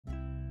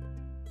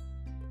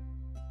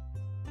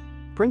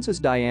Princess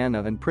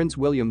Diana and Prince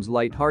William's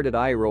light-hearted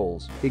eye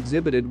rolls,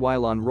 exhibited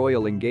while on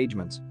royal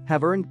engagements,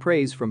 have earned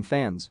praise from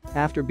fans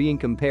after being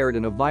compared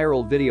in a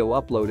viral video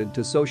uploaded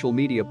to social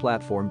media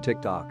platform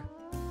TikTok.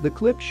 The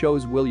clip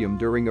shows William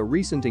during a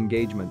recent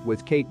engagement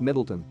with Kate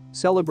Middleton,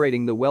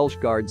 celebrating the Welsh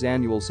Guards'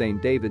 annual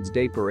St. David's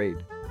Day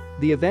parade.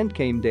 The event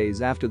came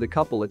days after the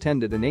couple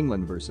attended an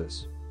England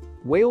vs.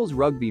 Wales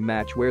rugby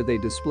match where they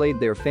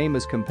displayed their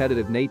famous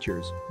competitive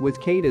natures,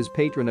 with Kate as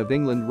patron of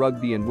England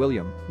rugby and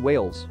William,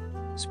 Wales.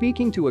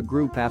 Speaking to a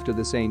group after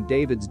the St.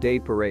 David's Day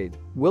parade,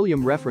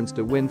 William referenced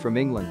a win from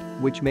England,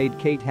 which made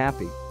Kate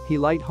happy. He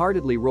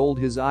lightheartedly rolled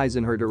his eyes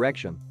in her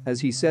direction as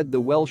he said the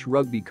Welsh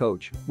rugby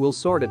coach will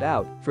sort it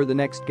out for the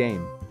next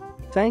game.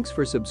 Thanks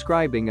for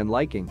subscribing and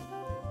liking.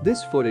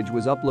 This footage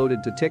was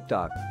uploaded to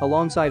TikTok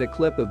alongside a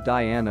clip of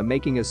Diana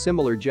making a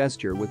similar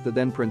gesture with the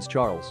then Prince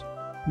Charles.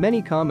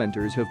 Many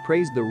commenters have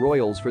praised the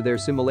royals for their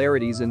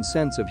similarities and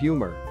sense of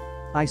humor.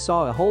 "I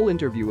saw a whole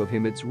interview of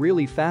him, it's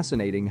really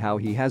fascinating how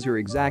he has her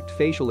exact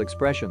facial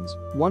expressions,"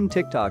 one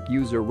TikTok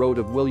user wrote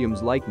of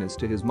William's likeness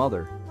to his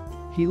mother.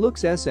 "He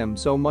looks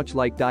so much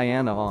like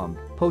Diana,"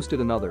 posted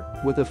another,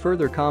 with a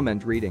further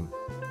comment reading,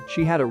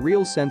 "She had a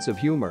real sense of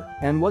humor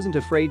and wasn't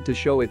afraid to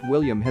show it.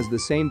 William has the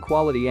same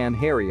quality and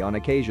Harry on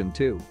occasion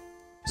too."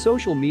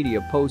 Social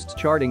media posts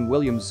charting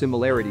William's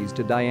similarities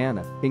to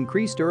Diana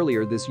increased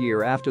earlier this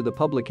year after the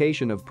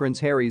publication of Prince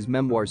Harry's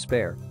memoir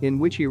Spare, in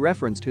which he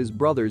referenced his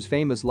brother's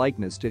famous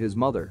likeness to his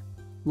mother.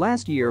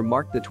 Last year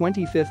marked the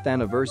 25th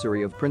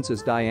anniversary of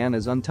Princess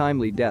Diana's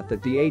untimely death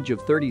at the age of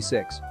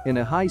 36 in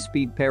a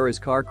high-speed Paris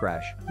car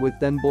crash with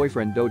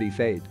then-boyfriend Dodi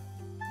Fayed.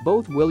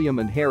 Both William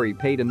and Harry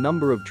paid a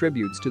number of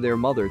tributes to their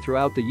mother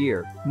throughout the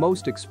year,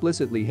 most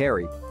explicitly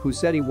Harry, who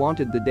said he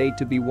wanted the day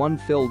to be one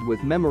filled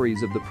with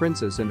memories of the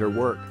princess and her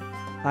work.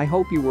 I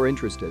hope you were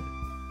interested.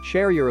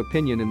 Share your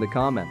opinion in the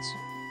comments.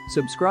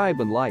 Subscribe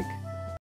and like.